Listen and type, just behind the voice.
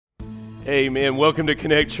Amen. Welcome to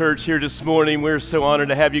Connect Church here this morning. We're so honored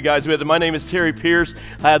to have you guys with us. My name is Terry Pierce.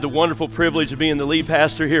 I had the wonderful privilege of being the lead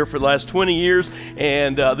pastor here for the last 20 years,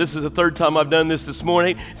 and this is the third time I've done this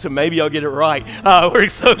morning, so maybe I'll get it right. We're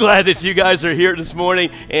so glad that you guys are here this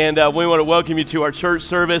morning, and we want to welcome you to our church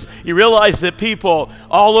service. You realize that people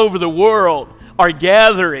all over the world are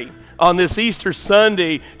gathering on this Easter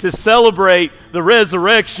Sunday to celebrate the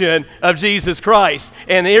resurrection of Jesus Christ.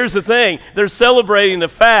 And here's the thing, they're celebrating the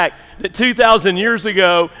fact that 2,000 years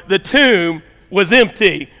ago, the tomb was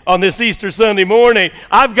empty on this Easter Sunday morning.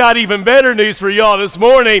 I've got even better news for y'all this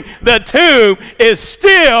morning. The tomb is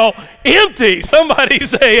still empty. Somebody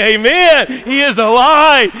say amen. He is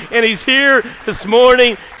alive, and he's here this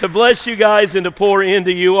morning to bless you guys and to pour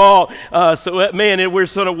into you all. We're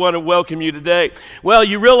sort of want to welcome you today. Well,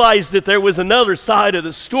 you realize that there was another side of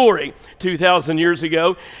the story 2,000 years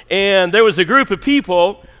ago, and there was a group of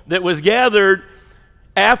people that was gathered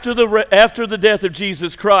after the death of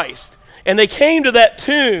Jesus Christ. And they came to that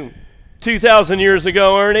tomb 2,000 years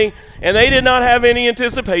ago, Ernie, and they did not have any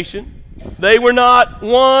anticipation. They were not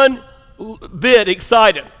one bit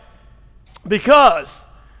excited because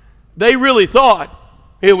they really thought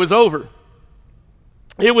it was over.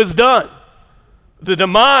 It was done. The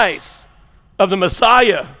demise of the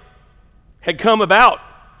Messiah had come about.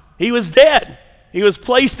 He was dead. He was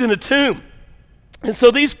placed in a tomb. And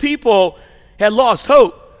so these people had lost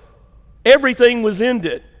hope. Everything was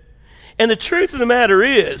ended. And the truth of the matter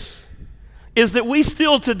is that we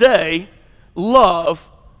still today love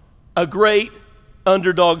a great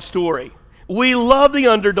underdog story. We love the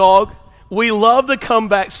underdog. We love the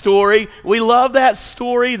comeback story. We love that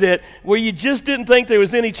story where you just didn't think there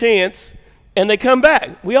was any chance, and they come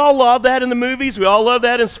back. We all love that in the movies. We all love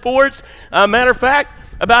that in sports. Matter of fact,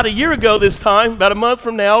 about a year ago this time, about a month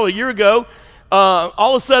from now, a year ago,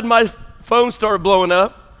 all of a sudden my phone started blowing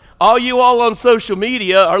up. All you all on social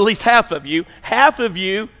media, or at least half of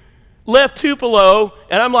you left Tupelo,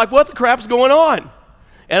 and I'm like, what the crap's going on?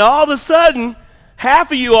 And all of a sudden,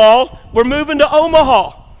 half of you all were moving to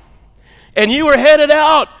Omaha, and you were headed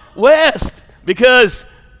out west because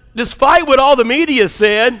despite what all the media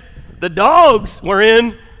said, the Dogs were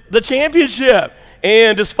in the championship.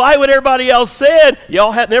 And despite what everybody else said,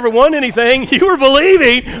 y'all had never won anything, you were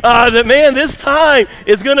believing that, man, this time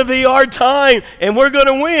is going to be our time and we're going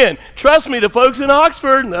to win. Trust me, the folks in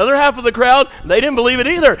Oxford and the other half of the crowd, they didn't believe it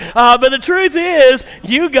either. But the truth is,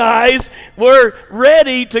 you guys were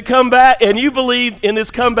ready to come back, and you believed in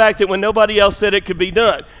this comeback that when nobody else said it could be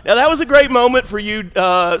done. Now, that was a great moment for you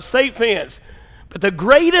State fans. But the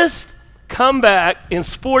greatest comeback in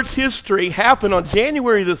sports history happened on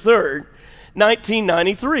January the 3rd,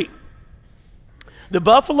 1993. The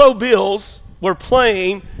Buffalo Bills were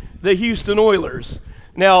playing the Houston Oilers.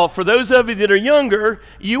 Now, for those of you that are younger,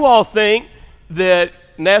 you all think that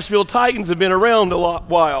Nashville Titans have been around a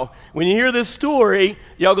while. When you hear this story,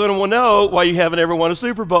 y'all going to know why you haven't ever won a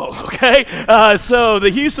Super Bowl, okay? So the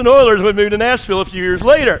Houston Oilers would move to Nashville a few years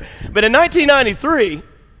later. But in 1993,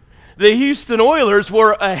 the Houston Oilers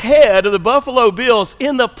were ahead of the Buffalo Bills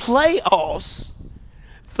in the playoffs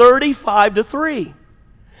 35-3.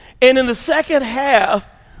 And in the second half,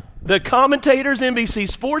 the commentators, NBC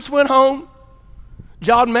Sports, went home.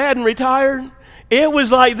 John Madden retired. It was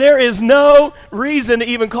like there is no reason to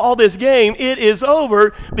even call this game. It is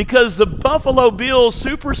over because the Buffalo Bills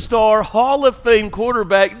superstar Hall of Fame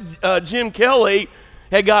quarterback Jim Kelly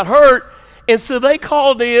had got hurt. And so they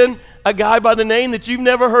called in a guy by the name that you've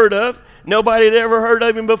never heard of. Nobody had ever heard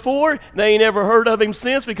of him before. They ain't never heard of him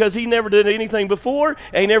since because he never did anything before.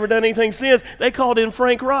 Ain't never done anything since. They called in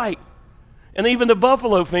Frank Wright. And even the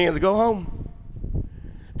Buffalo fans go home.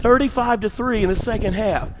 35-3 in the second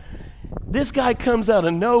half. This guy comes out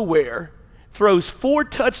of nowhere, throws 4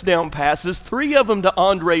 touchdown passes, 3 of them to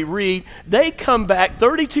Andre Reed. They come back,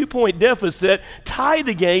 32-point deficit, tie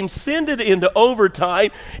the game, send it into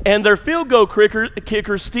overtime, and their field goal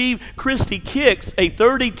kicker Steve Christie kicks a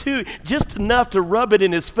 32, just enough to rub it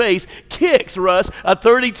in his face, kicks, Russ, a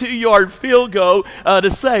 32-yard field goal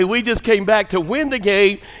to say, we just came back to win the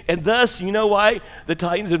game, and thus, you know why? The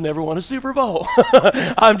Titans have never won a Super Bowl.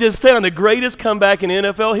 I'm just telling, the greatest comeback in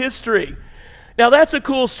NFL history. Now, that's a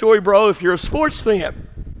cool story, bro, if you're a sports fan.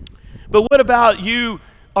 But what about you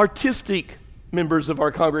artistic members of our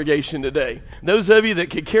congregation today? Those of you that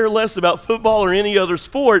could care less about football or any other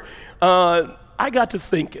sport, I got to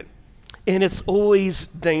thinking. And it's always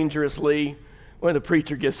dangerously when the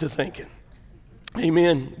preacher gets to thinking.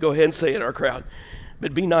 Amen. Go ahead and say it, our crowd.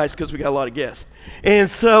 But be nice because we got a lot of guests. And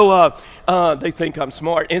so they think I'm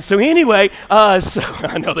smart. And so anyway,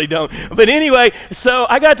 I know they don't. But anyway, so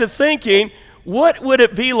I got to thinking, what would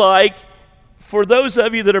it be like for those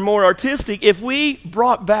of you that are more artistic, if we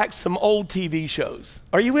brought back some old TV shows.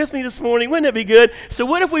 Are you with me this morning? Wouldn't that be good? So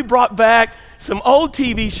what if we brought back some old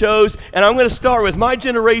TV shows, and I'm going to start with my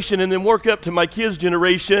generation and then work up to my kids'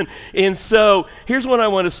 generation. And so here's what I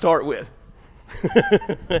want to start with.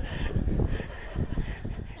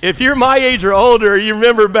 If you're my age or older, you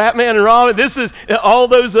remember Batman and Robin. This is, all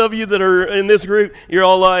those of you that are in this group, you're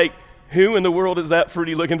all like, who in the world is that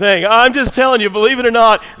fruity looking thing? I'm just telling you, believe it or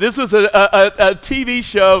not, this was a TV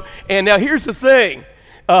show. And now here's the thing.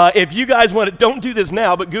 If you guys want to, don't do this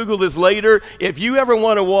now, but Google this later. If you ever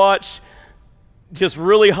want to watch just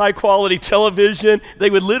really high quality television, they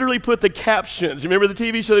would literally put the captions. Remember the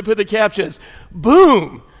TV show? They put the captions,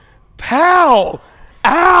 boom, pow,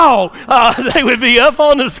 ow. They would be up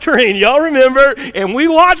on the screen. Y'all remember? And we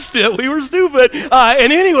watched it. We were stupid.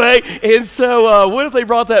 And anyway, and so what if they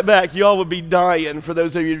brought that back? Y'all would be dying for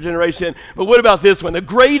those of your generation. But what about this one? The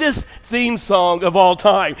greatest theme song of all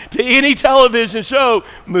time to any television show.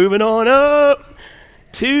 Moving on up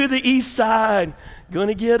to the east side.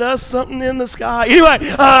 Gonna get us something in the sky. Anyway,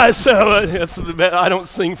 I don't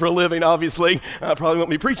sing for a living, obviously. I probably won't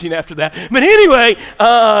be preaching after that. But anyway,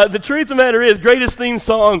 the truth of the matter is, greatest theme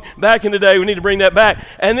song back in the day, we need to bring that back.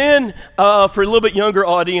 And then for a little bit younger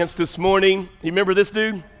audience this morning, you remember this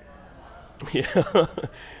dude? Yeah.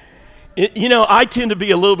 I tend to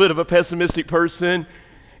be a little bit of a pessimistic person.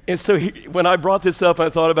 And so when I brought this up, I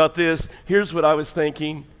thought about this. Here's what I was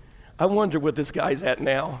thinking. I wonder what this guy's at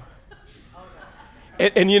now.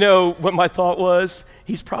 And you know what my thought was?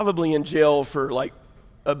 He's probably in jail for like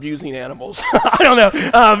abusing animals. I don't know.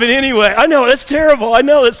 But anyway, I know that's terrible. I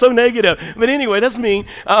know that's so negative. But anyway, that's mean.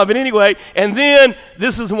 But anyway, and then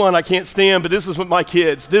this is one I can't stand, but this is with my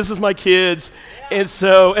kids. This is my kids. And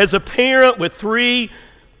so as a parent with 3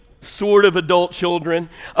 sort of adult children,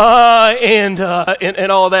 and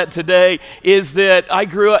all that today, is that I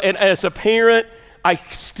grew up, and as a parent,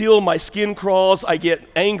 my skin crawls. I get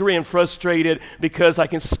angry and frustrated because I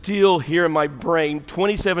can still hear in my brain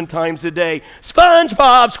 27 times a day,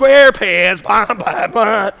 SpongeBob SquarePants, bah, bah,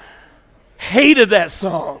 bah. Hated that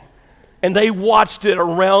song. And they watched it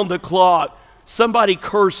around the clock. Somebody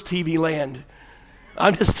cursed TV Land.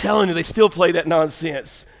 I'm just telling you, they still play that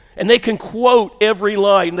nonsense. And they can quote every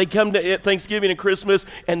line. They come to Thanksgiving and Christmas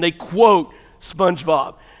and they quote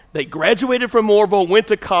SpongeBob. They graduated from Orville, went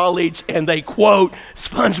to college, and they quote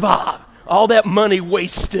SpongeBob. All that money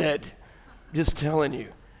wasted. Just telling you.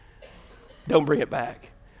 Don't bring it back.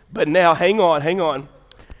 But now, hang on.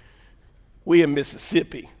 We in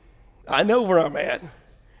Mississippi. I know where I'm at.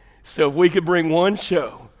 So if we could bring one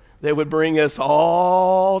show that would bring us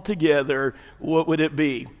all together, what would it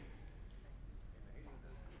be?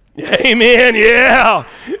 Amen, yeah.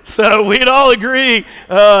 So we'd all agree.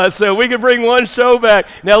 So we could bring one show back.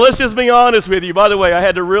 Now let's just be honest with you. By the way, I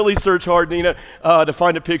had to really search hard, Nina, to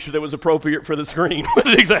find a picture that was appropriate for the screen.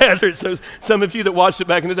 So some of you that watched it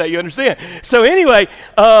back in the day, you understand. So anyway,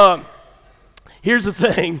 here's the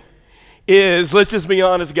thing, is let's just be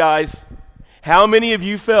honest, guys. How many of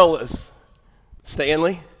you fellas,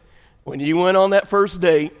 Stanley, when you went on that first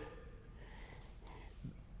date,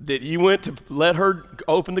 that you went to let her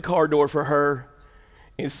open the car door for her,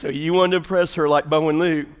 and so you wanted to impress her like Bo and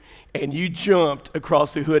Luke, and you jumped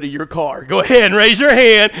across the hood of your car? Go ahead and raise your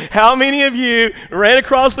hand. How many of you ran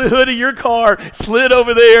across the hood of your car, slid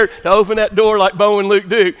over there to open that door like Bo and Luke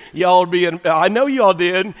do? Y'all I know y'all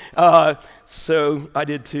did. So I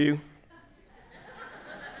did too.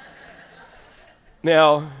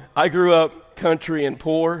 Now, I grew up country and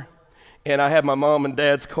poor, and I had my mom and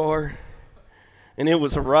dad's car. And it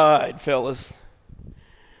was a ride, fellas.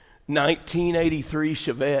 1983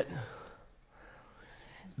 Chevette.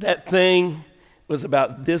 That thing was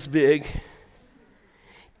about this big.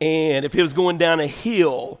 And if it was going down a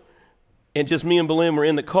hill and just me and Belen were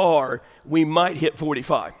in the car, we might hit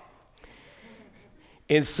 45.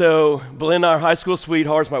 And so Belen and I are high school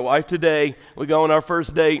sweethearts, my wife today. We go on our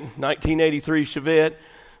first date, 1983 Chevette.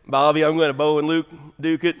 Bobby, I'm going to Bo and Luke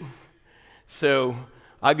Duke it. So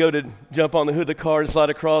I go to jump on the hood of the car and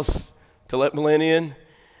slide across to let Belen in.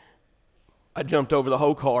 I jumped over the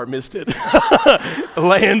whole car, missed it,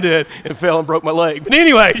 landed, and fell and broke my leg. But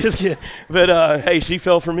anyway, just kidding. But hey, she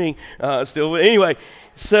fell for me still. Anyway,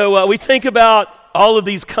 so we think about all of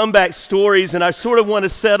these comeback stories, and I sort of want to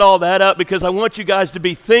set all that up because I want you guys to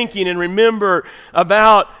be thinking and remember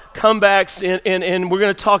about comebacks, and we're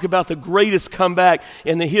going to talk about the greatest comeback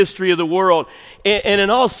in the history of the world. And in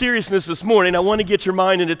all seriousness this morning, I want to get your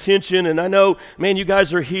mind and attention, and I know, man, you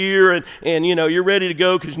guys are here, and you know, you're ready to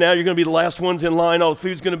go because now you're going to be the last ones in line. All the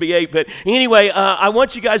food's going to be ate. But anyway, I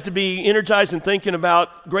want you guys to be energized and thinking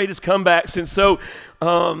about greatest comebacks. And so,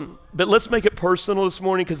 but let's make it personal this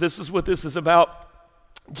morning because this is what this is about.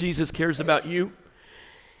 Jesus cares about you.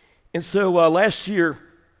 And so last year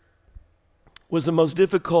was the most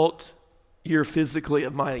difficult year physically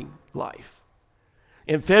of my life.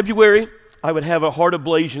 In February, I would have a heart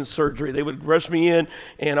ablation surgery. They would rush me in,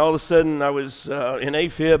 and all of a sudden I was in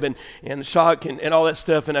AFib and shock and all that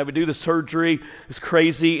stuff, and I would do the surgery. It was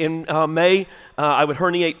crazy. In May, I would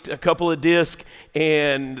herniate a couple of discs,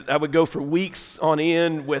 and I would go for weeks on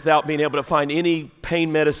end without being able to find any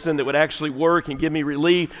pain medicine that would actually work and give me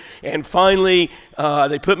relief. And finally,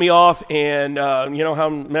 they put me off, and you know how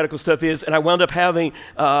medical stuff is, and I wound up having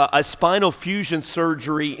a spinal fusion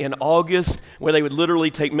surgery in August where they would literally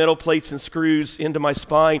take metal plates and screws into my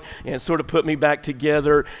spine and sort of put me back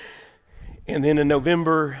together. And then in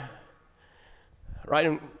November, right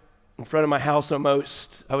in front of my house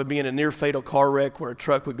almost, I would be in a near fatal car wreck where a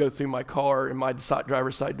truck would go through my car and my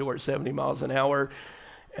driver's side door at 70 miles an hour,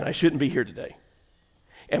 and I shouldn't be here today.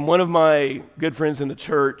 And one of my good friends in the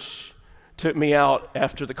church took me out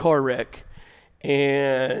after the car wreck,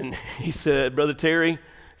 and he said, "Brother Terry," I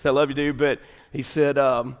said, "I love you, dude," but he said,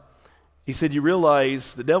 "You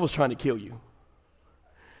realize the devil's trying to kill you."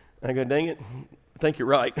 And I go, "Dang it, I think you're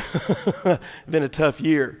right." It's been a tough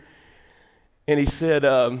year. And he said,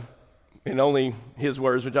 in only his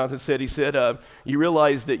words, what Jonathan said, he said, "You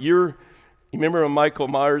realize that you remember when Michael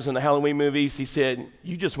Myers in the Halloween movies, he said,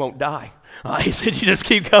 you just won't die." He said, "You just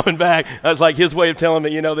keep coming back." I was like his way of telling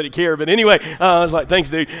me, that he cared. But anyway, I was like, "Thanks,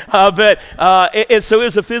 dude." And so it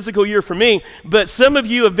was a physical year for me. But some of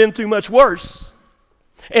you have been through much worse.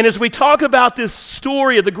 And as we talk about this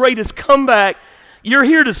story of the greatest comeback, you're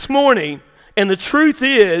here this morning, and the truth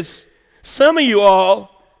is, some of you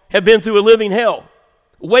all have been through a living hell.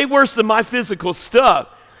 Way worse than my physical stuff.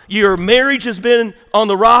 Your marriage has been on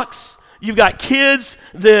the rocks. You've got kids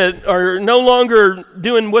that are no longer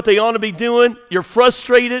doing what they ought to be doing. You're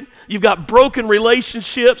frustrated. You've got broken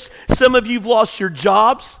relationships. Some of you have lost your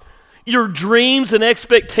jobs. Your dreams and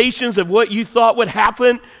expectations of what you thought would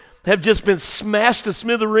happen have just been smashed to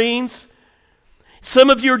smithereens.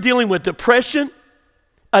 Some of you are dealing with depression,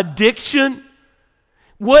 addiction,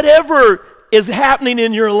 whatever is happening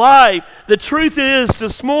in your life. The truth is,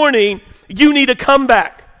 this morning, you need a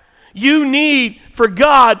comeback. You need for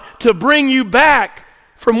God to bring you back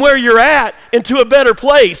from where you're at into a better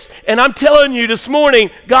place. And I'm telling you this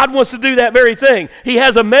morning, God wants to do that very thing. He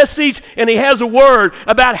has a message and He has a word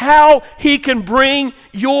about how He can bring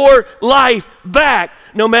your life back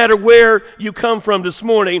no matter where you come from this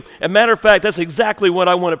morning. As a matter of fact, that's exactly what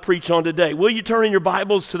I want to preach on today. Will you turn in your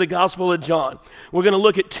Bibles to the Gospel of John? We're going to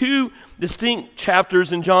look at two distinct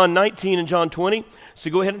chapters in John 19 and John 20.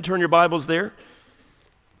 So go ahead and turn your Bibles there.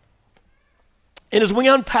 And as we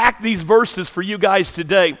unpack these verses for you guys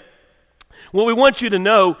today, what we want you to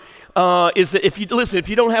know is that if you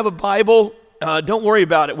don't have a Bible, don't worry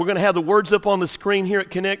about it. We're going to have the words up on the screen here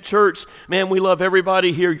at Connect Church. Man, we love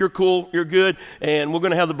everybody here. You're cool. You're good. And we're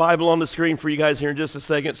going to have the Bible on the screen for you guys here in just a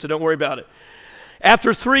second, so don't worry about it.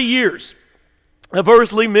 After 3 years of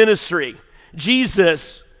earthly ministry,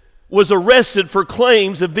 Jesus was arrested for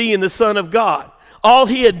claims of being the Son of God. All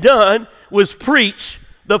He had done was preach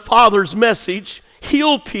the Father's message,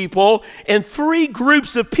 heal people, and 3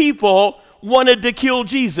 groups of people wanted to kill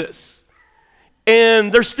Jesus.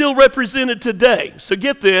 And they're still represented today. So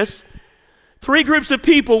get this. 3 groups of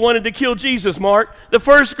people wanted to kill Jesus, Mark. The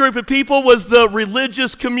first group of people was the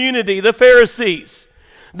religious community, the Pharisees.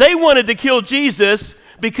 They wanted to kill Jesus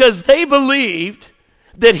because they believed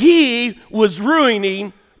that He was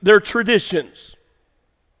ruining their traditions.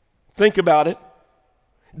 Think about it.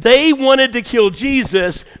 They wanted to kill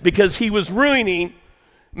Jesus because He was ruining,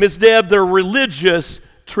 Miss Deb, their religious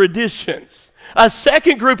traditions. A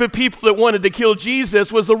second group of people that wanted to kill Jesus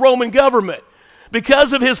was the Roman government.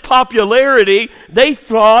 Because of His popularity, they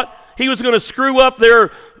thought He was going to screw up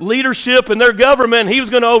their leadership and their government, and He was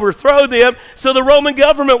going to overthrow them, so the Roman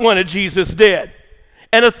government wanted Jesus dead.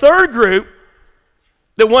 And a third group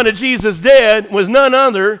that wanted Jesus dead was none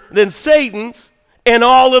other than Satan and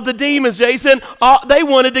all of the demons, Jason. They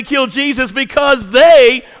wanted to kill Jesus because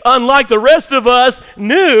they, unlike the rest of us,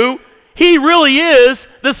 knew He really is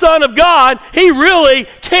the Son of God. He really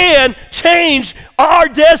can change our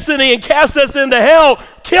destiny and cast us into hell.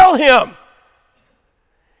 Kill Him.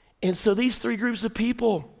 And so these 3 groups of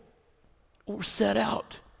people were set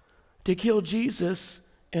out to kill Jesus,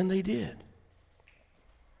 and they did.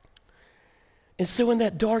 And so in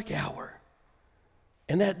that dark hour,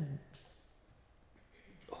 in that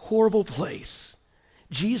horrible place,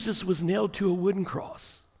 Jesus was nailed to a wooden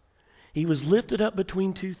cross. He was lifted up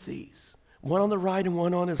between two thieves, one on the right and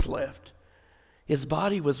one on his left. His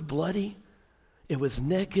body was bloody, it was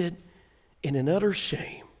naked, and in utter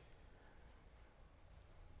shame.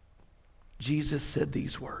 Jesus said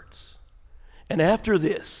these words. And after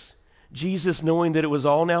this, Jesus, knowing that it was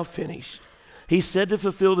all now finished, he said to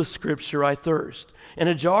fulfill the scripture, I thirst. And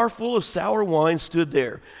a jar full of sour wine stood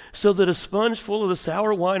there, so that a sponge full of the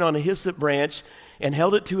sour wine on a hyssop branch, and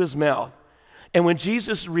held it to his mouth. And when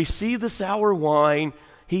Jesus received the sour wine,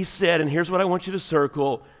 he said, and here's what I want you to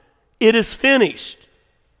circle, it is finished.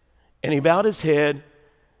 And he bowed his head,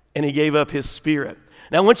 and he gave up his spirit.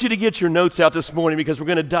 Now, I want you to get your notes out this morning because we're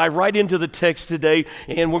going to dive right into the text today,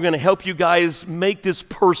 and we're going to help you guys make this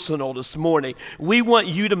personal this morning. We want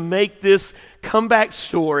you to make this comeback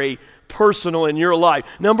story personal in your life.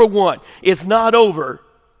 Number one, it's not over,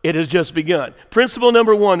 it has just begun. Principle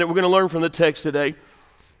number one that we're going to learn from the text today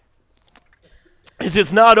is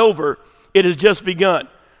it's not over, it has just begun.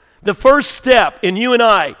 The first step in you and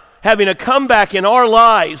I having a comeback in our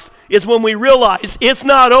lives is when we realize it's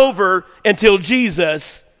not over until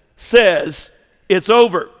Jesus says it's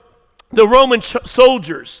over. The Roman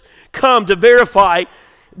soldiers come to verify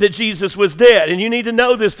that Jesus was dead. And you need to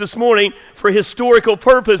know this morning for historical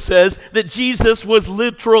purposes, that Jesus was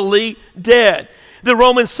literally dead. The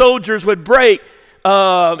Roman soldiers would break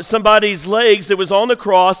somebody's legs that was on the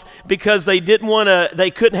cross because they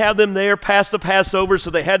couldn't have them there past the Passover,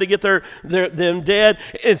 so they had to get them dead.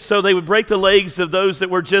 And so they would break the legs of those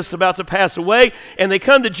that were just about to pass away. And they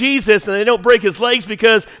come to Jesus and they don't break his legs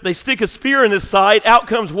because they stick a spear in his side, out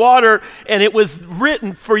comes water, and it was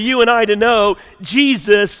written for you and I to know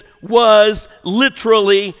Jesus was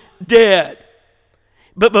literally dead.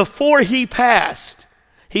 But before he passed,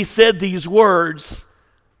 he said these words,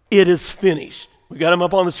 it is finished. We got him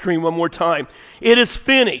up on the screen one more time. It is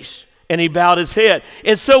finished. And he bowed his head.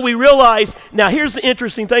 And so we realize, now here's the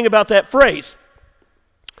interesting thing about that phrase.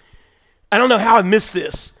 I don't know how I missed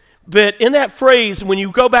this, but in that phrase, when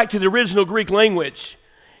you go back to the original Greek language,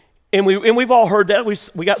 and we've all heard that,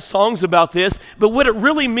 we got songs about this, but what it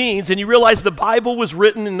really means, and you realize the Bible was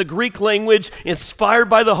written in the Greek language, inspired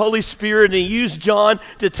by the Holy Spirit, and he used John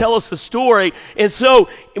to tell us the story. And so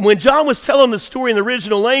when John was telling the story in the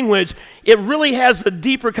original language, it really has a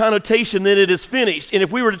deeper connotation than it is finished. And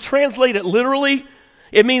if we were to translate it literally,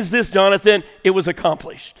 it means this, Jonathan, it was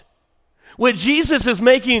accomplished. What Jesus is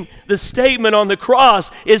making the statement on the cross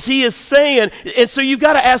is he is saying, and so you've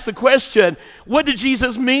got to ask the question, what did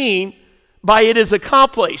Jesus mean by it is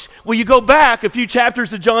accomplished? Well, you go back a few chapters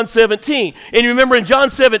to John 17, and you remember in John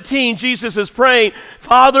 17, Jesus is praying,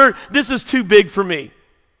 Father, this is too big for me.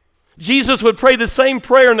 Jesus would pray the same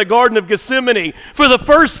prayer in the Garden of Gethsemane. For the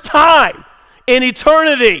first time in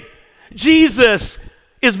eternity, Jesus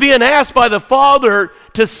is being asked by the Father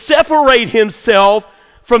to separate himself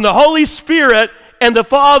from the Holy Spirit and the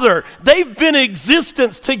Father. They've been in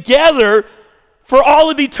existence together for all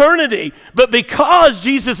of eternity. But because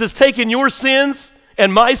Jesus has taken your sins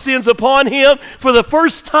and my sins upon him, for the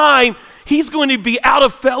first time, he's going to be out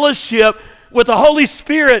of fellowship with the Holy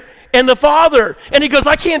Spirit and the Father. And he goes,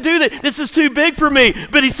 I can't do that. This is too big for me.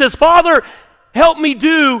 But he says, Father, help me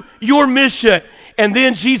do your mission. And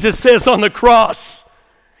then Jesus says on the cross,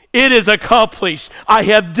 it is accomplished. I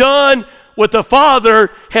have done what the Father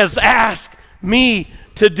has asked me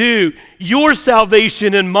to do. Your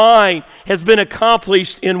salvation and mine has been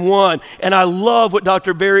accomplished in one. And I love what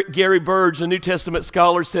Dr. Gary Burge, a New Testament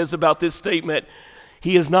scholar, says about this statement.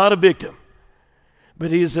 He is not a victim,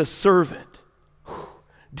 but he is a servant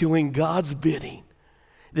doing God's bidding.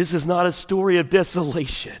 This is not a story of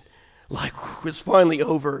desolation, like it's finally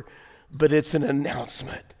over, but it's an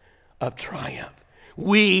announcement of triumph.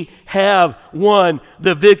 We have won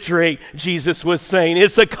the victory, Jesus was saying.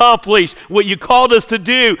 It's accomplished what you called us to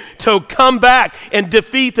do, to come back and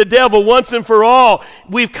defeat the devil once and for all.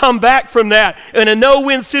 We've come back from that in a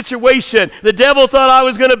no-win situation. The devil thought I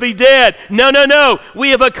was going to be dead. No.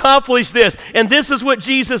 We have accomplished this. And this is what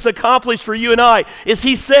Jesus accomplished for you and I, is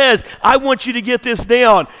he says, I want you to get this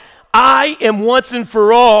down. I am once and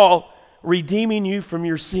for all redeeming you from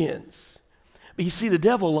your sins. But you see, the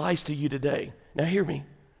devil lies to you today. Now hear me.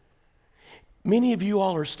 Many of you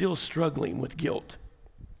all are still struggling with guilt.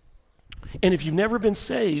 And if you've never been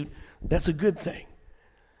saved, that's a good thing.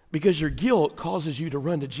 Because your guilt causes you to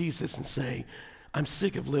run to Jesus and say, I'm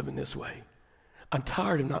sick of living this way. I'm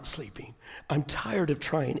tired of not sleeping. I'm tired of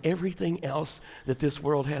trying everything else that this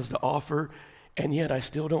world has to offer, and yet I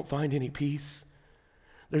still don't find any peace.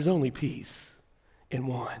 There's only peace in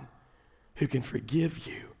one who can forgive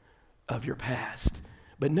you of your past.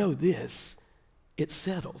 But know this, it's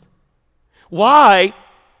settled. Why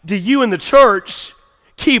do you in the church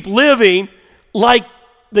keep living like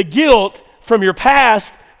the guilt from your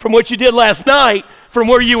past, from what you did last night, from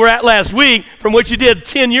where you were at last week, from what you did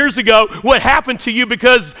 10 years ago, what happened to you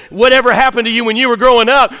because whatever happened to you when you were growing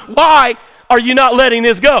up? Why are you not letting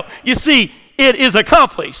this go? You see, it is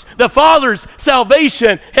accomplished. The Father's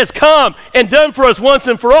salvation has come and done for us once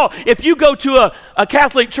and for all. If you go to a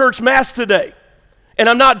Catholic church mass today, and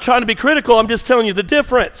I'm not trying to be critical, I'm just telling you the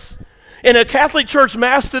difference. In a Catholic church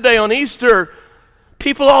mass today on Easter,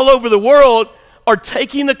 people all over the world are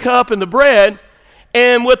taking the cup and the bread,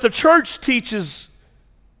 and what the church teaches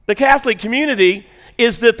the Catholic community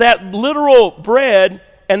is that literal bread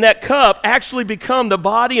and that cup actually become the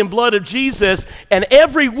body and blood of Jesus, and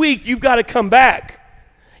every week you've got to come back.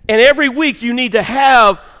 And every week you need to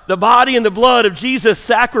have the body and the blood of Jesus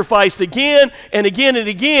sacrificed again and again and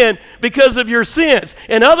again because of your sins.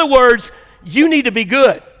 In other words, you need to be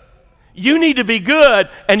good. You need to be good,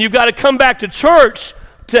 and you've got to come back to church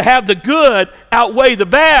to have the good outweigh the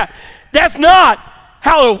bad. That's not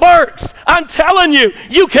how it works. I'm telling you,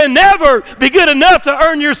 you can never be good enough to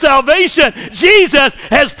earn your salvation. Jesus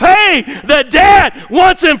has paid the debt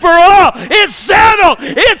once and for all. It's settled.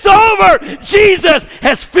 It's over. Jesus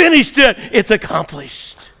has finished it. It's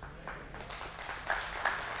accomplished.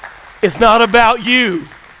 It's not about you.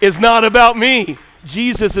 It's not about me.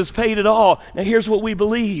 Jesus has paid it all. Now here's what we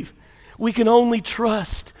believe. We can only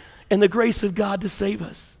trust in the grace of God to save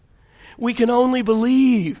us. We can only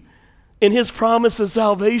believe in his promise of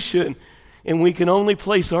salvation, and we can only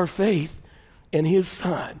place our faith in his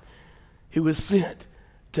Son who was sent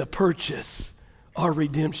to purchase our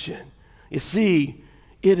redemption. You see,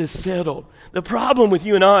 it is settled. The problem with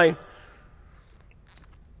you and I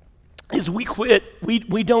is we quit.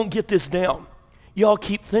 We don't get this down. Y'all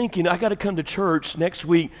keep thinking, I got to come to church next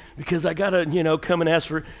week because I got to, come and ask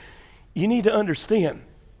for. You need to understand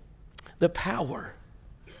the power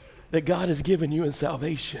that God has given you in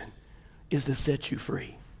salvation is to set you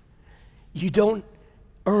free. You don't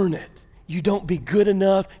earn it. You don't be good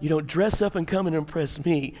enough. You don't dress up and come and impress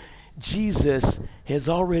me. Jesus has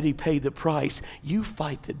already paid the price. You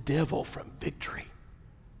fight the devil from victory.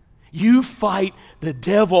 You fight the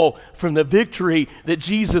devil from the victory that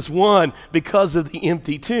Jesus won because of the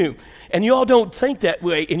empty tomb. And you all don't think that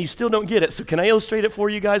way, and you still don't get it. So can I illustrate it for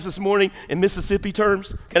you guys this morning in Mississippi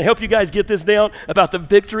terms? Can I help you guys get this down about the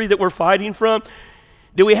victory that we're fighting from?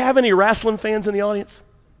 Do we have any wrestling fans in the audience?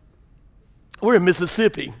 We're in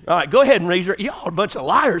Mississippi. All right, go ahead and raise your, y'all are a bunch of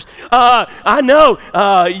liars. I know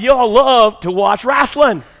y'all love to watch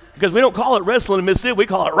wrestling because we don't call it wrestling in Mississippi, we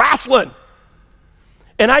call it wrestling.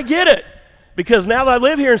 And I get it because now that I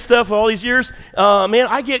live here and stuff for all these years, man,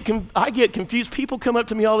 I get confused. People come up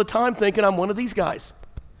to me all the time thinking I'm one of these guys.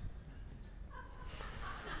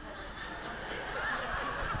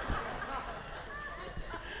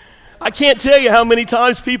 I can't tell you how many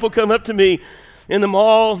times people come up to me in the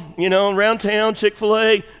mall, around town,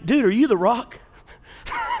 Chick-fil-A. Dude, are you The Rock?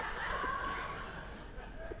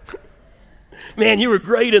 Man, you were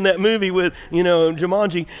great in that movie with,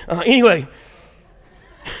 Jumanji. Anyway.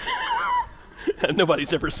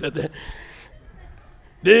 Nobody's ever said that.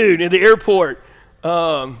 Dude, in the airport,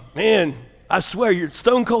 man, I swear, you're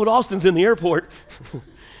Stone Cold Austin's in the airport.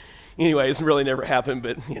 Anyway, it's really never happened,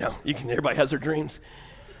 but, everybody has their dreams.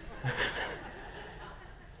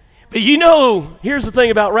 But here's the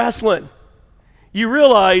thing about wrestling. You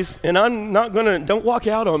realize, and I'm not don't walk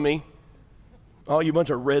out on me, all you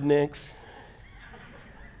bunch of rednecks,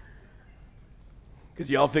 because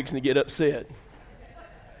y'all fixing to get upset.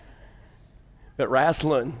 But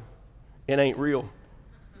wrestling, it ain't real.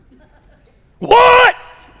 What?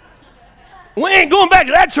 We ain't going back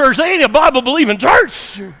to that church. They ain't a Bible-believing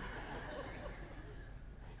church.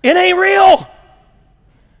 It ain't real.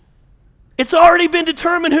 It's already been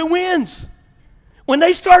determined who wins. When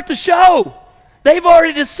they start the show, they've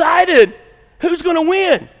already decided who's going to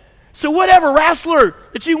win. So whatever wrestler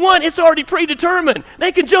that you want, it's already predetermined.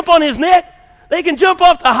 They can jump on his neck. They can jump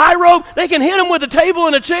off the high rope. They can hit him with a table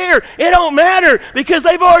and a chair. It don't matter because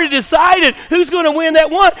they've already decided who's going to win that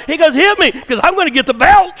one. He goes, hit me because I'm going to get the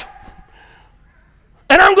belt.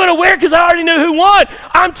 And I'm going to wear it because I already knew who won.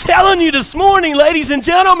 I'm telling you this morning, ladies and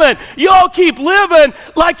gentlemen, y'all keep living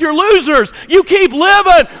like you're losers. You keep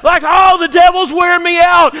living like, the devil's wearing me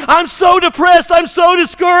out. I'm so depressed. I'm so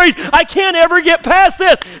discouraged. I can't ever get past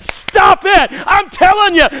this. Stop it. I'm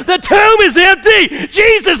telling you, the tomb is empty.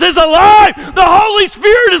 Jesus is alive. The Holy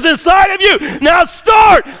Spirit is inside of you. Now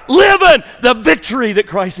start living the victory that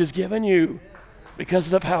Christ has given you because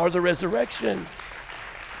of the power of the resurrection.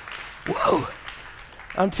 Whoa.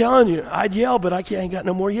 I'm telling you, I'd yell, but I ain't got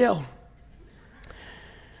no more yell.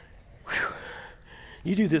 Whew.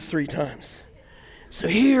 You do this 3 times. So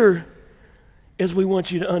here is we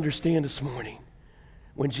want you to understand this morning.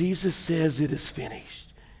 When Jesus says it is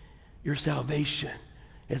finished, your salvation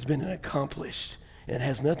has been accomplished, and it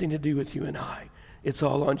has nothing to do with you and I. It's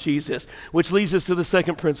all on Jesus, which leads us to the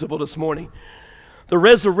second principle this morning. The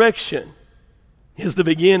resurrection is the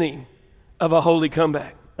beginning of a holy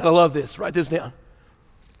comeback. And I love this. Write this down.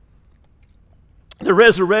 The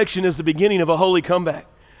resurrection is the beginning of a holy comeback.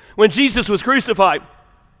 When Jesus was crucified,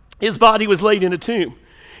 his body was laid in a tomb.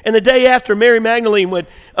 And the day after, Mary Magdalene would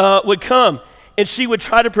come, and she would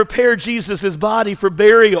try to prepare Jesus' body for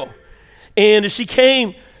burial. And as she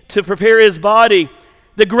came to prepare his body,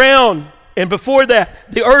 the ground, and before that,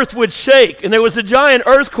 the earth would shake, and there was a giant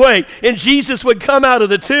earthquake, and Jesus would come out of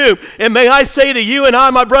the tomb. And may I say to you and I,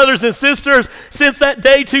 my brothers and sisters, since that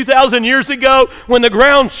day 2,000 years ago when the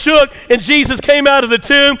ground shook and Jesus came out of the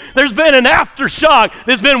tomb, there's been an aftershock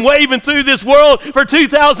that's been waving through this world for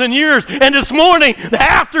 2,000 years. And this morning, the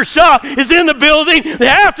aftershock is in the building, the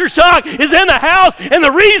aftershock is in the house, and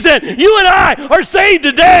the reason you and I are saved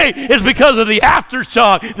today is because of the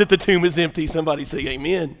aftershock that the tomb is empty. Somebody say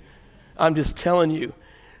amen. I'm just telling you.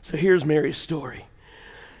 So here's Mary's story.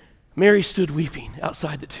 Mary stood weeping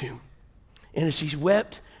outside the tomb. And as she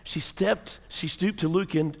wept, she stooped to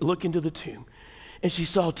look into the tomb. And she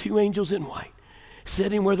saw 2 angels in white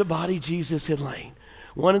sitting where the body of Jesus had lain,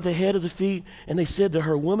 one at the head of the feet. And they said to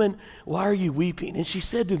her, "Woman, why are you weeping?" And she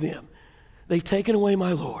said to them, "They've taken away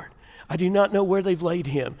my Lord. I do not know where they've laid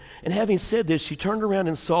him." And having said this, she turned around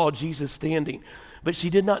and saw Jesus standing. But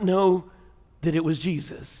she did not know that it was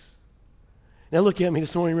Jesus. Now look at me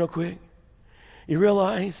this morning real quick. You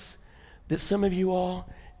realize that some of you all,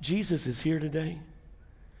 Jesus is here today.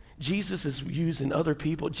 Jesus is using other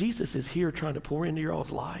people. Jesus is here trying to pour into your all's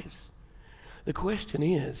lives. The question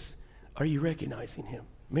is, are you recognizing him?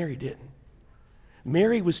 Mary didn't.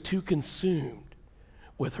 Mary was too consumed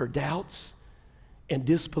with her doubts and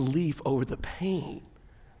disbelief over the pain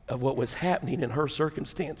of what was happening in her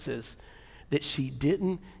circumstances that she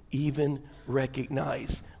didn't even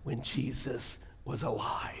recognize when Jesus was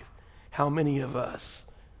alive. How many of us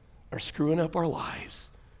are screwing up our lives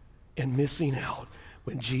and missing out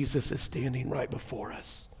when Jesus is standing right before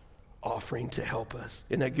us, offering to help us?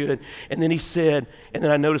 Isn't that good? And then he said, and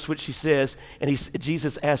then I noticed what she says, and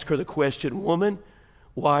Jesus asked her the question, "Woman,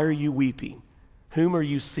 why are you weeping? Whom are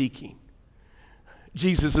you seeking?"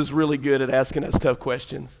 Jesus is really good at asking us tough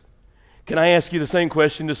questions. Can I ask you the same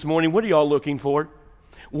question this morning? What are y'all looking for?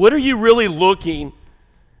 What are you really looking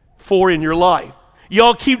for in your life?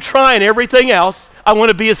 Y'all keep trying everything else. I want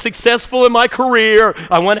to be as successful in my career.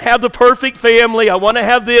 I want to have the perfect family. I want to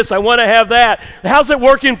have this. I want to have that. How's it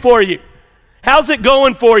working for you? How's it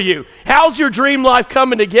going for you? How's your dream life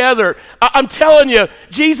coming together? I'm telling you,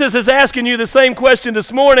 Jesus is asking you the same question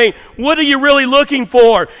this morning. What are you really looking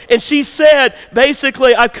for? And she said,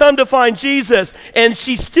 basically, I've come to find Jesus. And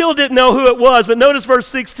she still didn't know who it was. But notice verse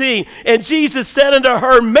 16. And Jesus said unto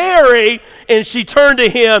her, "Mary," and she turned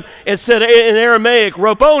to him and said in Aramaic,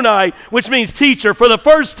 "Rabboni," which means teacher. For the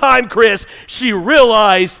first time, Chris, she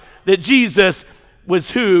realized that Jesus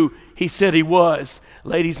was who he said he was.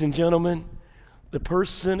 Ladies and gentlemen, the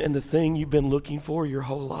person and the thing you've been looking for your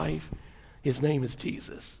whole life, his name is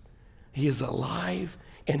Jesus. He is alive,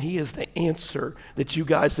 and he is the answer that you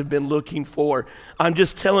guys have been looking for. I'm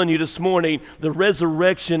just telling you this morning, the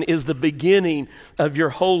resurrection is the beginning of your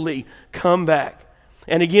holy comeback.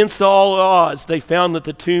 And against all odds, they found that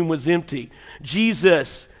the tomb was empty.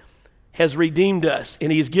 Jesus has redeemed us,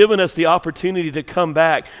 and he's given us the opportunity to come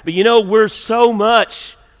back. But you know, we're so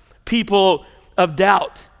much people of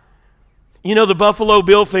doubt. You know, the Buffalo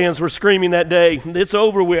Bill fans were screaming that day, "It's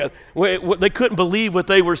over with." They couldn't believe what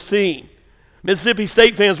they were seeing. Mississippi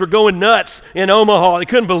State fans were going nuts in Omaha. They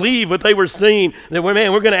couldn't believe what they were seeing. They were,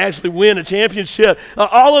 man, we're going to actually win a championship.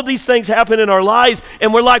 All of these things happen in our lives,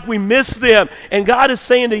 and we're like, we miss them. And God is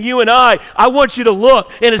saying to you and I want you to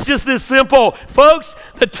look. And it's just this simple. Folks,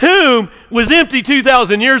 the tomb was empty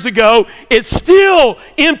 2,000 years ago. It's still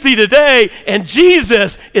empty today. And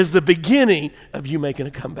Jesus is the beginning of you making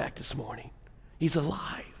a comeback this morning. He's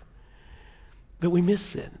alive. But we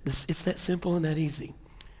miss it. It's that simple and that easy.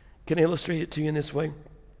 Can I illustrate it to you in this way?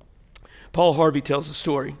 Paul Harvey tells a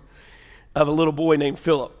story of a little boy named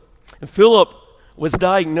Philip. And Philip was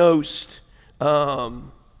diagnosed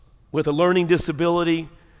with a learning disability,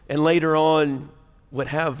 and later on would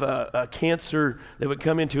have a cancer that would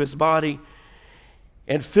come into his body.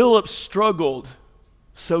 And Philip struggled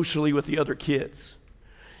socially with the other kids.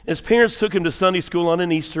 His parents took him to Sunday school on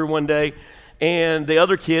an Easter one day, and the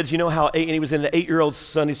other kids, and he was in the 8-year-old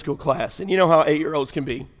Sunday school class, and you know how 8-year-olds can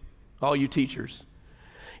be, all you teachers.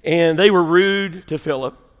 And they were rude to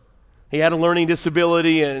Philip. He had a learning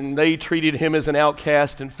disability, and they treated him as an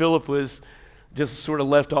outcast, and Philip was just sort of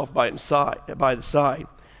left off by the side.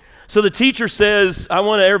 So the teacher says, I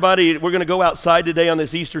want everybody, we're going to go outside today on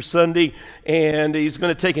this Easter Sunday, and he's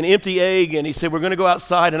going to take an empty egg, and he said, we're going to go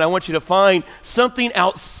outside, and I want you to find something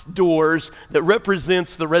outdoors that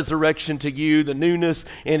represents the resurrection to you, the newness,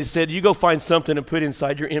 and he said, you go find something and put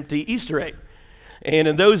inside your empty Easter egg. And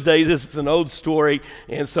in those days, this is an old story,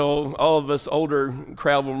 and so all of us older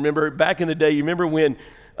crowd will remember, back in the day, you remember when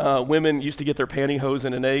women used to get their pantyhose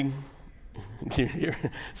in an egg?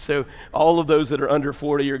 So all of those that are under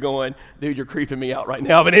 40 are going, dude, you're creeping me out right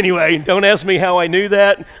now. But anyway, don't ask me how I knew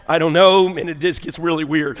that. I don't know, and it just gets really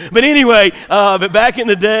weird. But anyway, but back in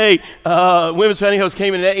the day, women's pantyhose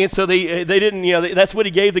came in, and so they didn't, that's what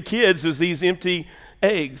he gave the kids, was these empty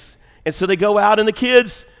eggs. And so they go out, and the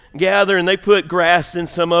kids gather, and they put grass in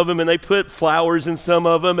some of them, and they put flowers in some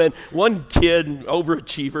of them, and one kid,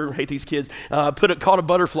 overachiever, hate these kids, caught a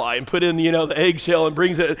butterfly and put in the eggshell and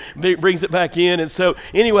brings it back in. And so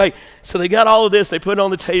anyway, so they got all of this, they put it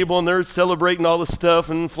on the table, and they're celebrating all this stuff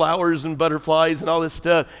and flowers and butterflies and all this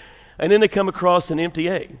stuff, and then they come across an empty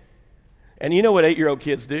egg. And you know what 8-year-old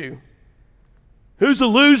kids do? Who's a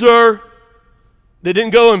loser? They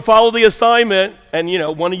didn't go and follow the assignment, and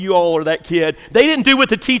one of you all are that kid. They didn't do what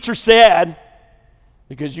the teacher said,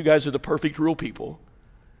 because you guys are the perfect rule people.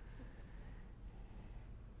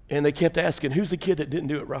 And they kept asking, who's the kid that didn't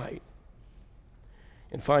do it right?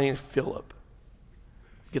 And finally, Philip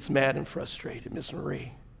gets mad and frustrated, Miss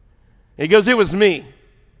Marie. And he goes, it was me.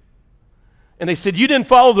 And they said, you didn't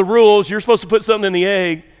follow the rules. You're supposed to put something in the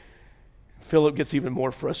egg. Philip gets even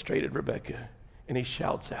more frustrated, Rebecca, and he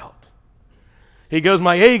shouts out. He goes,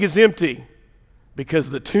 my egg is empty because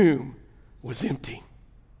the tomb was empty.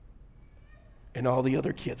 And all the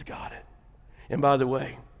other kids got it. And by the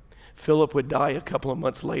way, Philip would die a couple of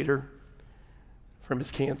months later from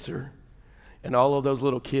his cancer. And all of those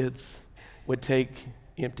little kids would take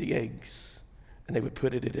empty eggs and they would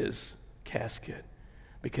put it in his casket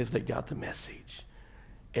because they got the message.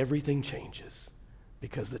 Everything changes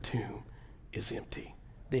because the tomb is empty.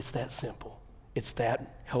 It's that simple. It's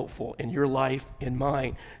that helpful in your life, in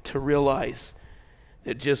mine, to realize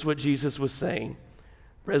that just what Jesus was saying,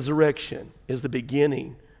 resurrection is the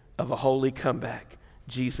beginning of a holy comeback.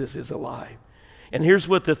 Jesus is alive. And here's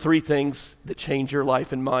what the 3 things that change your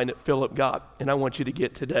life and mine that Philip got, and I want you to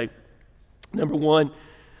get today. Number 1,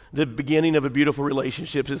 the beginning of a beautiful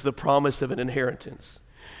relationship is the promise of an inheritance.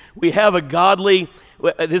 We have a godly,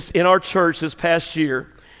 in our church this past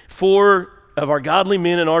year, 4 of our godly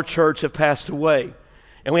men in our church have passed away.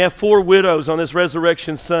 And we have 4 widows on this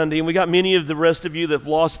Resurrection Sunday, and we got many of the rest of you that have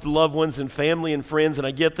lost loved ones and family and friends, and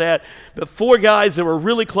I get that. But 4 guys that were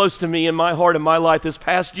really close to me in my heart and my life this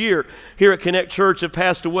past year here at Connect Church have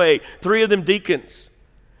passed away. 3 of them deacons.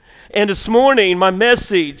 And this morning, my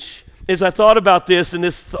message, as I thought about this and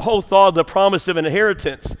this whole thought of the promise of an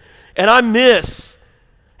inheritance, and I miss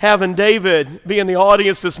having David be in the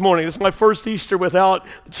audience this morning. It's my first Easter without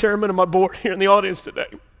the chairman of my board here in the audience today.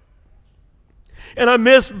 And I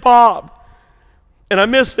miss Bob, and I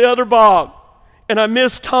miss the other Bob, and I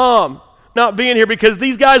miss Tom not being here, because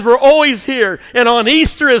these guys were always here, and on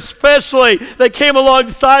Easter especially, they came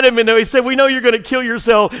alongside him and they said, we know you're going to kill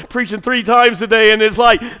yourself preaching 3 times a day, and it's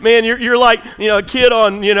like, man, you're like, a kid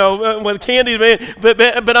on, with candy, man,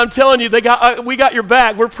 but I'm telling you, we got your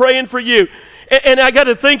back. We're praying for you. And I got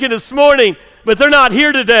to thinking this morning, but they're not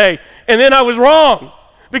here today. And then I was wrong.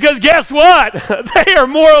 Because guess what? They are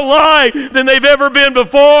more alive than they've ever been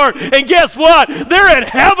before. And guess what? They're in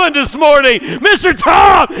heaven this morning. Mr.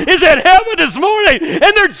 Tom is in heaven this morning.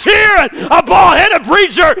 And they're cheering a bald-headed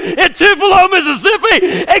preacher in Tupelo,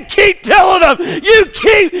 Mississippi. And keep telling them, you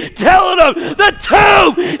keep telling them, the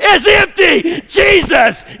tomb is empty.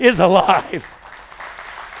 Jesus is alive.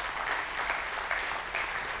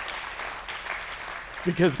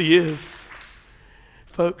 Because he is.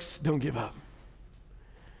 Folks, don't give up.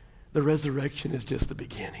 The resurrection is just the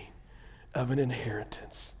beginning of an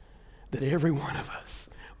inheritance that every one of us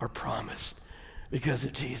are promised because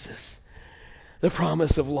of Jesus. The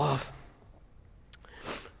promise of love.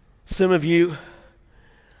 Some of you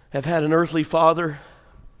have had an earthly father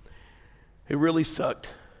who really sucked,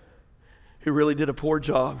 who really did a poor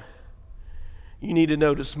job. You need to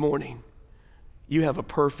know this morning, you have a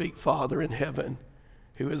perfect Father in heaven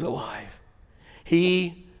who is alive.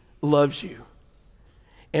 He loves you.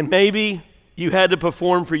 And maybe you had to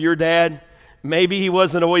perform for your dad. Maybe he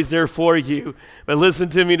wasn't always there for you. But listen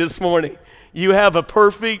to me this morning. You have a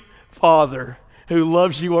perfect Father who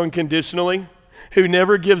loves you unconditionally, who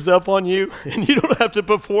never gives up on you, and you don't have to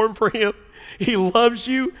perform for him. He loves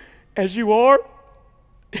you as you are.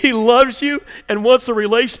 He loves you and wants a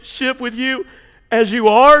relationship with you as you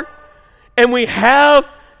are. And we have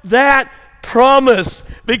that promise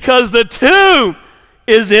because the tomb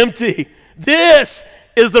is empty. This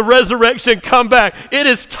is the resurrection comeback. It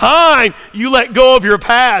is time you let go of your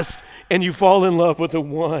past and you fall in love with the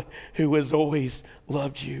one who has always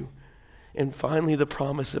loved you. And finally, the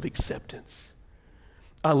promise of acceptance.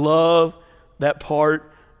 I love that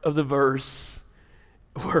part of the verse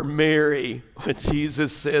where Mary, when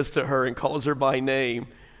Jesus says to her and calls her by name,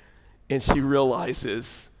 and she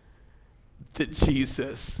realizes that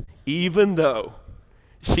Jesus, even though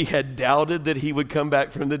she had doubted that he would come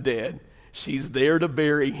back from the dead, she's there to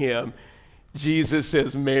bury him. Jesus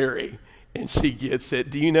says, Mary, and she gets it.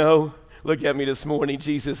 Do you know, look at me this morning,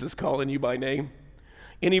 Jesus is calling you by name.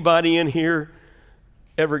 Anybody in here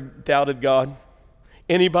ever doubted God?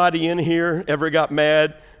 Anybody in here ever got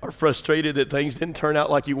mad or frustrated that things didn't turn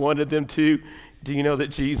out like you wanted them to? Do you know that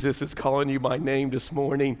Jesus is calling you by name this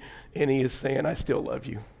morning, and he is saying, I still love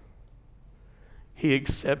you. He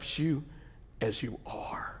accepts you as you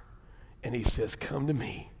are, and he says, come to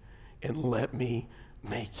me and let me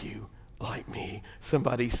make you like me.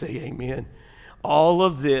 Somebody say amen. All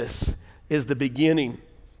of this is the beginning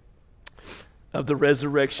of the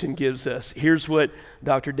resurrection gives us. Here's what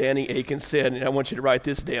Dr. Danny Akin said, and I want you to write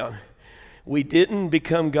this down. We didn't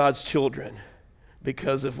become God's children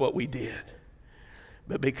because of what we did,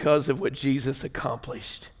 but because of what Jesus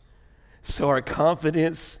accomplished. So our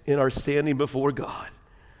confidence in our standing before God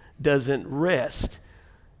doesn't rest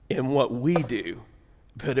in what we do,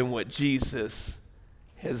 but in what Jesus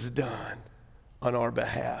has done on our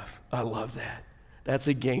behalf. I love that. That's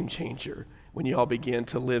a game changer when you all begin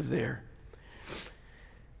to live there.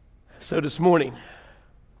 So this morning,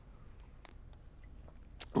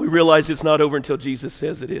 we realize it's not over until Jesus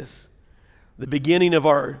says it is. The beginning of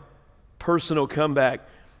our personal comeback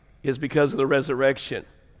is because of the resurrection.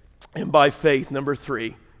 And by faith, number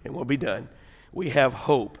 3, and we'll be done, we have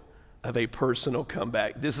hope of a personal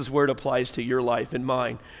comeback. This is where it applies to your life and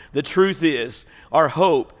mine. The truth is, our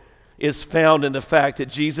hope is found in the fact that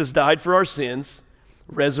Jesus died for our sins,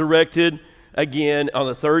 resurrected again on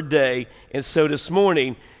the third day. And so this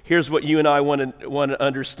morning, here's what you and I want to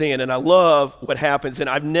understand. And I love what happens. And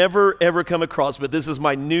I've never, ever come across, but this is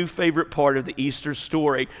my new favorite part of the Easter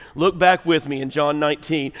story. Look back with me in John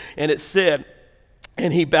 19. And it said,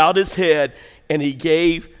 and he bowed his head and he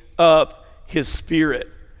gave up his spirit.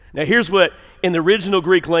 Now here's what, in the original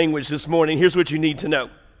Greek language this morning, here's what you need to know.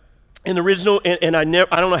 In the original, and I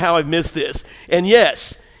don't know how I've missed this. And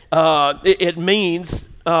yes, it means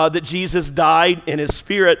that Jesus died in his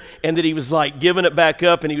spirit and that he was like giving it back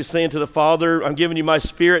up, and he was saying to the Father, I'm giving you my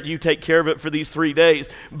spirit, you take care of it for these 3 days.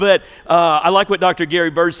 But I like what Dr.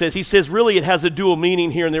 Gary Bird says. He says really it has a dual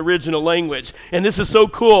meaning here in the original language. And this is so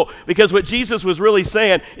cool because what Jesus was really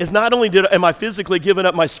saying is not only am I physically giving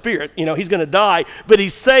up my spirit, he's going to die, but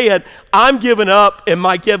he's saying I'm giving up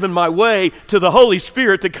and giving my way to the Holy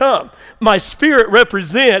Spirit to come. My spirit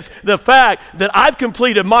represents the fact that I've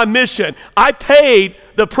completed my mission. I paid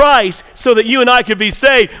the price so that you and I could be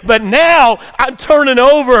saved. But now I'm turning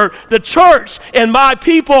over the church and my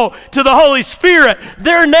people to the Holy Spirit.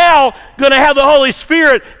 They're now going to have the Holy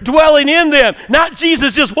Spirit dwelling in them. Not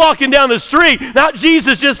Jesus just walking down the street. Not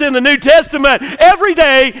Jesus just in the New Testament. Every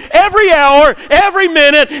day, every hour, every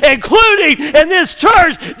minute, including in this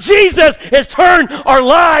church, Jesus has turned our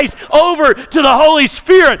lives over to the Holy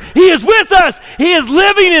Spirit. He is with us. He is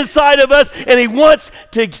living inside of us, and he wants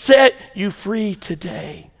to set you free today.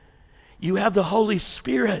 You have the Holy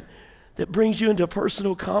Spirit that brings you into a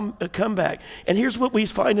personal comeback. And here's what we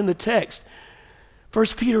find in the text. 1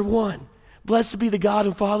 Peter 1, blessed be the God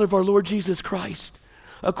and Father of our Lord Jesus Christ.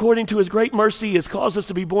 According to his great mercy, he has caused us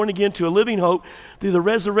to be born again to a living hope through the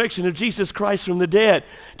resurrection of Jesus Christ from the dead,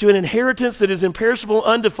 to an inheritance that is imperishable,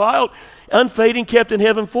 undefiled, unfading, kept in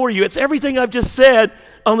heaven for you. It's everything I've just said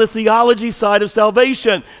on the theology side of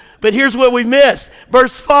salvation. But here's what we missed.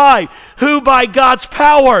 Verse 5, who by God's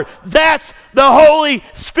power, that's the Holy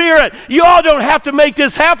Spirit. You all don't have to make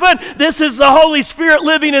this happen. This is the Holy Spirit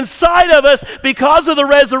living inside of us because of the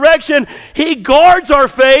resurrection. He guards our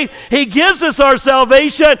faith. He gives us our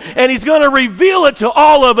salvation, and he's going to reveal it to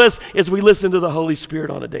all of us as we listen to the Holy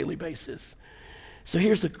Spirit on a daily basis. So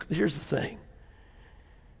here's the thing.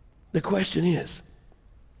 The question is,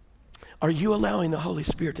 are you allowing the Holy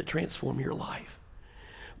Spirit to transform your life?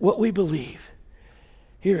 What we believe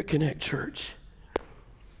here at Connect Church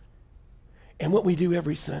and what we do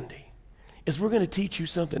every Sunday is we're going to teach you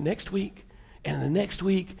something next week and the next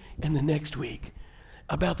week and the next week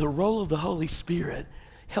about the role of the Holy Spirit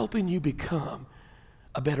helping you become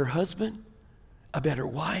a better husband, a better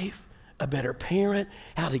wife, a better parent,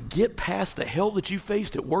 how to get past the hell that you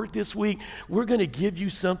faced at work this week. We're going to give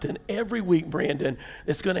you something every week, Brandon,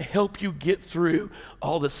 that's going to help you get through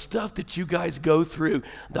all the stuff that you guys go through.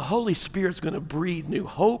 The Holy Spirit's going to breathe new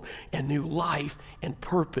hope and new life and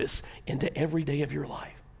purpose into every day of your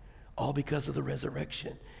life, all because of the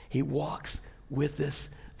resurrection. He walks with us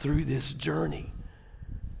through this journey.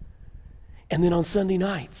 And then on Sunday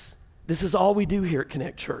nights, this is all we do here at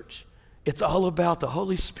Connect Church. It's all about the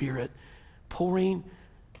Holy Spirit pouring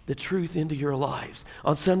the truth into your lives.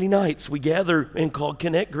 On Sunday nights, we gather in called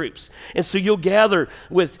Connect groups. And so you'll gather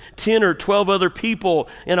with 10 or 12 other people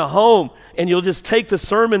in a home, and you'll just take the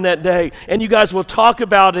sermon that day, and you guys will talk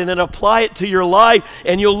about it and apply it to your life,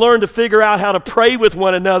 and you'll learn to figure out how to pray with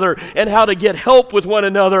one another and how to get help with one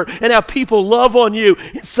another and how people love on you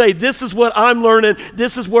and say, this is what I'm learning.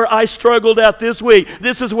 This is where I struggled at this week.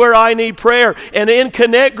 This is where I need prayer. And in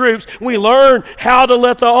Connect groups, we learn how to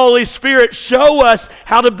let the Holy Spirit show us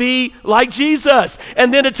how to be like Jesus.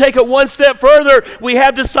 And then to take it one step further, we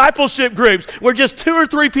have discipleship groups where just 2 or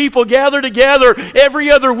 3 people gather together every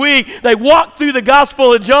other week. They walk through the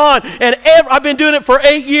Gospel of John, and I've been doing it for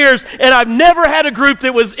 8 years, and I've never had a group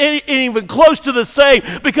that was even close to the same,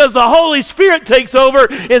 because the Holy Spirit takes over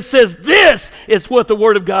and says, this is what the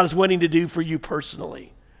Word of God is wanting to do for you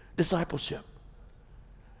personally. Discipleship.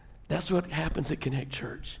 That's what happens at Connect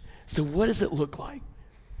Church. So what does it look like?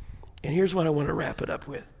 And here's what I want to wrap it up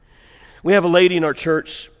with. We have a lady in our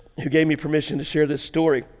church who gave me permission to share this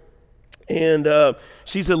story. And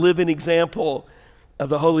she's a living example of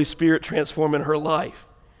the Holy Spirit transforming her life.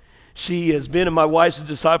 She has been in my wife's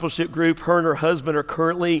discipleship group. Her and her husband are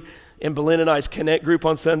currently in Belen and I's Connect group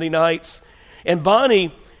on Sunday nights. And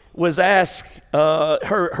Bonnie was asked,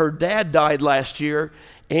 her dad died last year,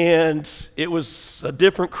 and it was a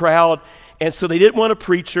different crowd. And so they didn't want a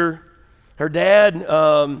preacher. Her dad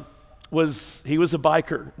was a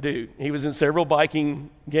biker dude. He was in several biking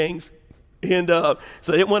gangs. And so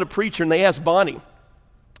they didn't want a preacher, and they asked Bonnie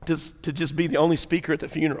to just be the only speaker at the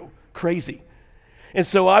funeral. Crazy. And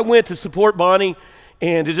so I went to support Bonnie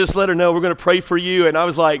and to just let her know we're going to pray for you. And I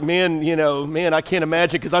was like, man, I can't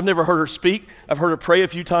imagine, because I've never heard her speak. I've heard her pray a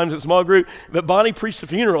few times in small group. But Bonnie preached the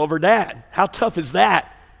funeral of her dad. How tough is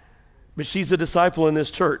that? But she's a disciple in this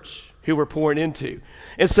church who we're pouring into.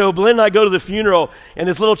 And so Belen and I go to the funeral in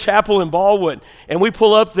this little chapel in Baldwin, and we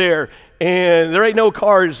pull up there, and there ain't no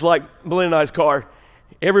cars like Belen and I's car.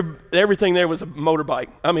 Everything there was a motorbike.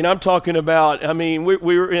 I mean, I'm talking about, we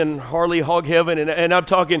were in Harley hog heaven, and I'm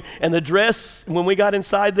talking, and the dress, when we got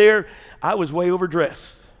inside there, I was way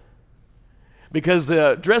overdressed, because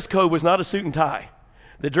the dress code was not a suit and tie.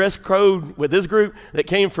 The dress code with this group that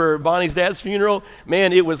came for Bonnie's dad's funeral,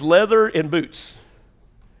 man, it was leather and boots.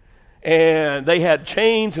 And they had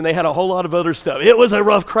chains, and they had a whole lot of other stuff. It was a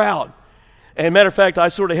rough crowd. And matter of fact, I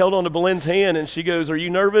sort of held on to Belen's hand, and she goes, are you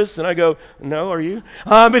nervous? And I go, no, are you?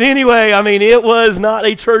 But anyway, it was not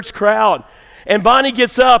a church crowd. And Bonnie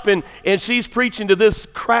gets up, and she's preaching to this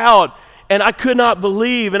crowd, and I could not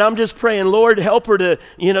believe, and I'm just praying, Lord, help her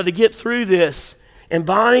to get through this. And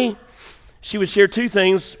Bonnie, she would share 2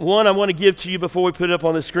 things. One, I want to give to you before we put it up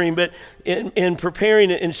on the screen, but in preparing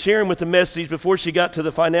it and sharing with the message before she got to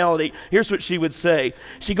the finality, here's what she would say.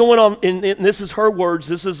 She going on, and this is her words,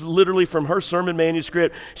 this is literally from her sermon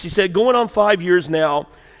manuscript. She said, going on 5 years now,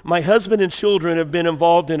 my husband and children have been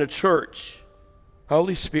involved in a church.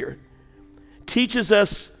 Holy Spirit teaches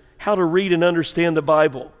us how to read and understand the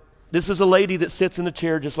Bible. This is a lady that sits in the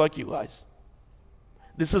chair just like you guys.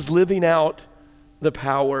 This is living out the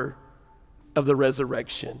power of the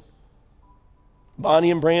resurrection.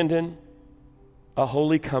 Bonnie and Brandon, a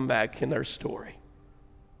holy comeback in their story.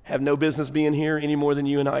 Have no business being here any more than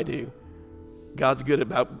you and I do. God's good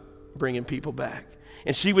about bringing people back.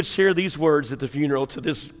 And she would share these words at the funeral to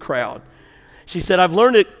this crowd. She said, I've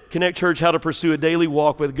learned at Connect Church how to pursue a daily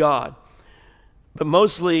walk with God, but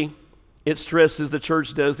mostly it stresses, the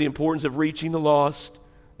church does, the importance of reaching the lost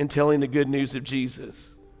and telling the good news of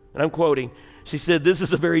Jesus. And I'm quoting, she said, this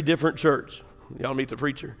is a very different church. Y'all meet the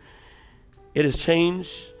preacher. It has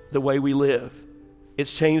changed the way we live.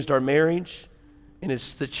 It's changed our marriage, and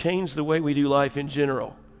it's changed the way we do life in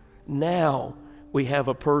general. Now we have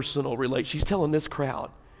a personal relationship. She's telling this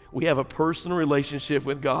crowd, We have a personal relationship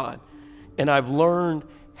with God. And I've learned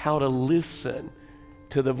how to listen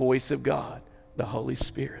to the voice of God, the Holy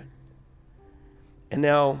Spirit. And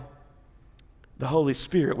now, the Holy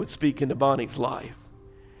Spirit would speak into Bonnie's life.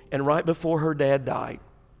 And right before her dad died,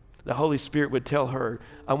 the Holy Spirit would tell her,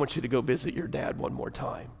 I want you to go visit your dad one more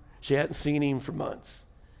time. She hadn't seen him for months.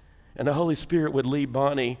 And the Holy Spirit would lead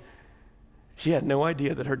Bonnie. She had no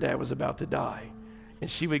idea that her dad was about to die. And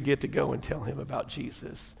she would get to go and tell him about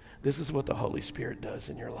Jesus. This is what the Holy Spirit does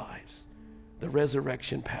in your lives. The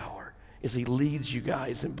resurrection power is he leads you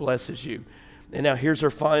guys and blesses you. And now here's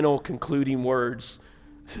her final concluding words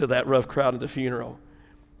to that rough crowd at the funeral.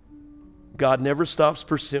 God never stops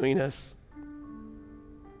pursuing us.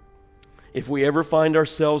 If we ever find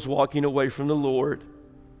ourselves walking away from the Lord,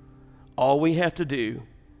 all we have to do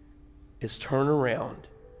is turn around.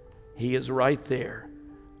 He is right there,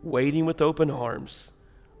 waiting with open arms,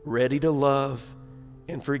 ready to love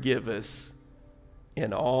and forgive us.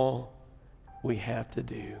 And all we have to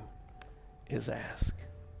do is ask.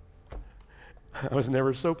 I was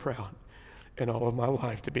never so proud in all of my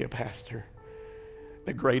life to be a pastor.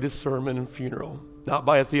 The greatest sermon and funeral, not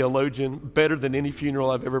by a theologian, better than any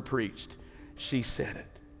funeral I've ever preached. She said it.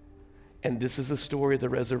 And this is the story of the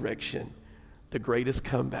resurrection, the greatest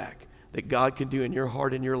comeback that God can do in your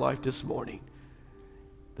heart and your life this morning.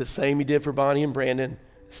 The same he did for Bonnie and Brandon,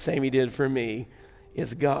 same he did for me,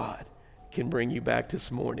 is God can bring you back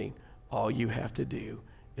this morning. All you have to do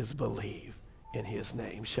is believe in his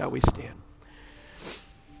name. Shall we stand?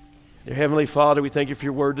 Dear Heavenly Father, we thank you for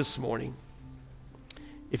your word this morning.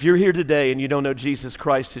 If you're here today and you don't know Jesus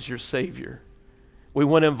Christ as your Savior, we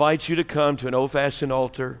want to invite you to come to an old-fashioned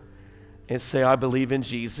altar and say, I believe in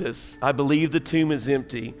Jesus. I believe the tomb is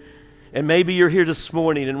empty. And maybe you're here this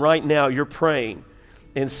morning and right now you're praying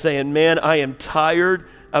and saying, man, I am tired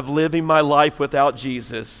of living my life without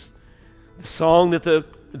Jesus. The song that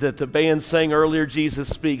the band sang earlier, Jesus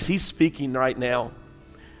Speaks, he's speaking right now.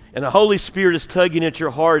 And the Holy Spirit is tugging at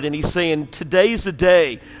your heart and he's saying, today's the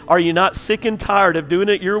day. Are you not sick and tired of doing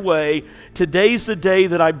it your way? Today's the day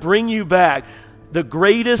that I bring you back. The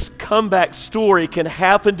greatest comeback story can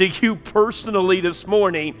happen to you personally this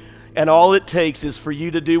morning. And all it takes is for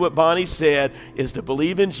you to do what Bonnie said, is to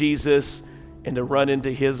believe in Jesus and to run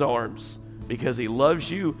into his arms. Because he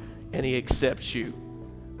loves you and he accepts you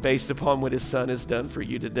based upon what his son has done for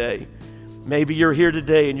you today. Maybe you're here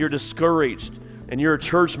today and you're discouraged. And you're a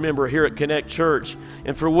church member here at Connect Church,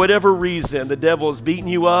 and for whatever reason, the devil has beaten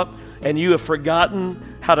you up, and you have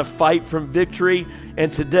forgotten how to fight from victory,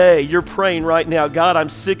 and today you're praying right now, God, I'm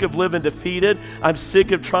sick of living defeated. I'm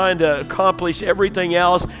sick of trying to accomplish everything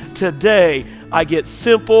else. Today, I get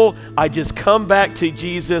simple. I just come back to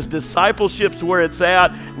Jesus. Discipleship's where it's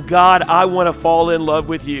at. God, I want to fall in love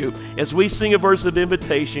with you. As we sing a verse of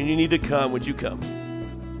invitation, you need to come. Would you come?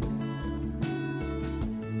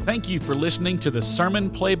 Thank you for listening to the Sermon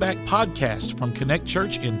Playback Podcast from Connect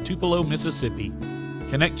Church in Tupelo, Mississippi.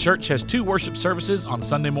 Connect Church has 2 worship services on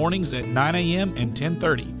Sunday mornings at 9 a.m. and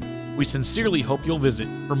 10:30. We sincerely hope you'll visit.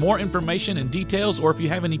 For more information and details, or if you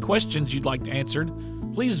have any questions you'd like answered,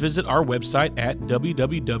 please visit our website at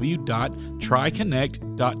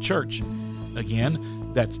www.triconnect.church.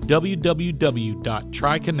 Again, that's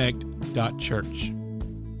www.triconnect.church.